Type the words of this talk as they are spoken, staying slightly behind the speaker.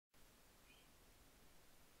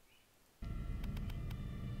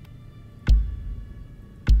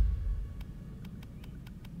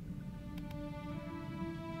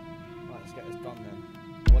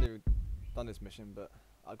done this mission, but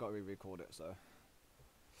I got to re-record it, so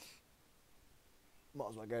might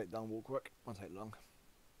as well get it done real quick. Won't take long.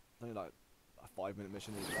 Only like a 5-minute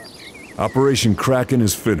mission each. Operation Kraken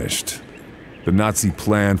is finished. The Nazi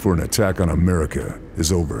plan for an attack on America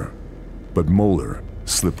is over. But Moller,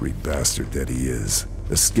 slippery bastard that he is,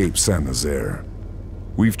 escaped Saint-Nazaire.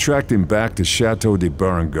 We've tracked him back to Chateau de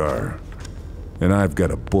Berengar, and I've got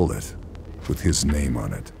a bullet with his name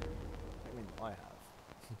on it. I mean, I have.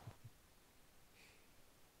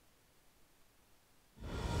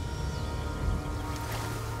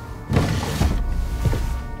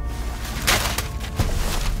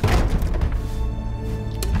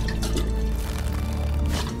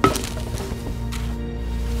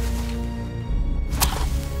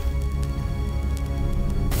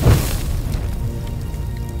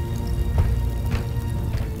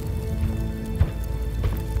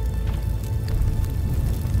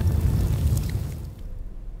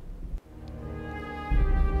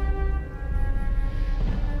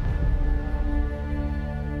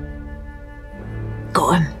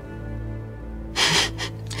 Got him.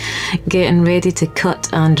 Getting ready to cut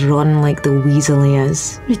and run like the weasel he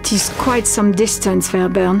is. It is quite some distance,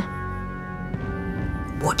 Fairburn.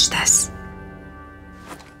 Watch this.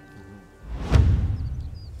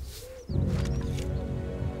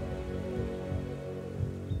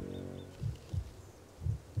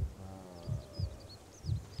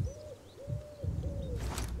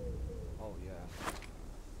 Oh yeah.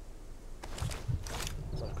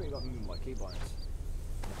 So I've quickly got moving my keybinds.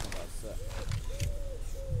 That's it.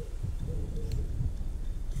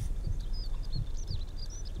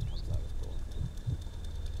 Comes out this door.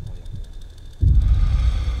 Oh yeah.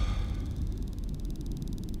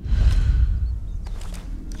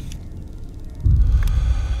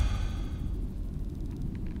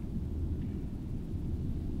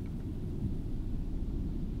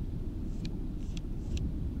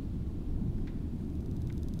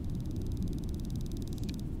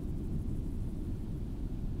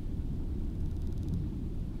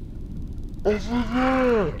 Over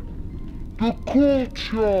there! The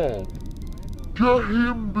courtyard! Get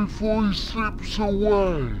him before he slips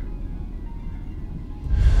away!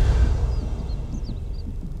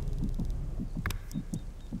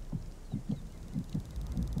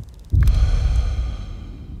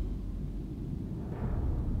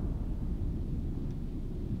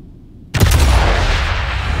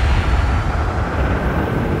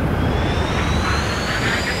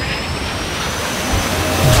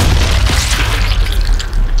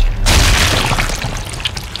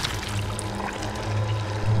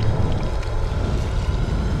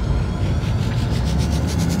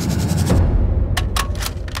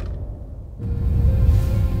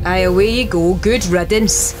 Aye, away you go. Good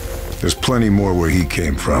riddance. There's plenty more where he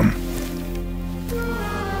came from.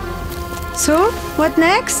 So, what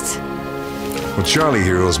next? Well, Charlie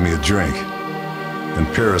here owes me a drink. And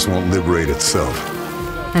Paris won't liberate itself.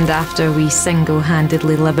 And after we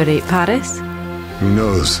single-handedly liberate Paris? Who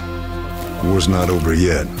knows? War's not over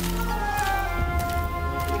yet.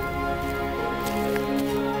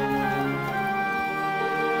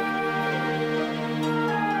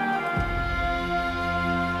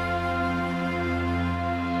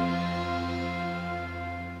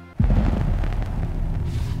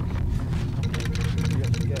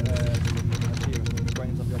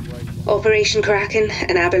 Operation Kraken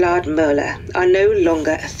and Abelard Moller are no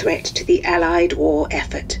longer a threat to the Allied war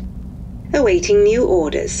effort. Awaiting new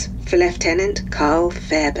orders for Lieutenant Carl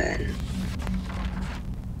Fairburn.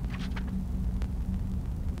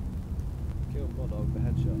 Kill Bulldog with a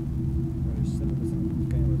headshot. Only 7% of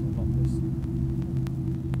the game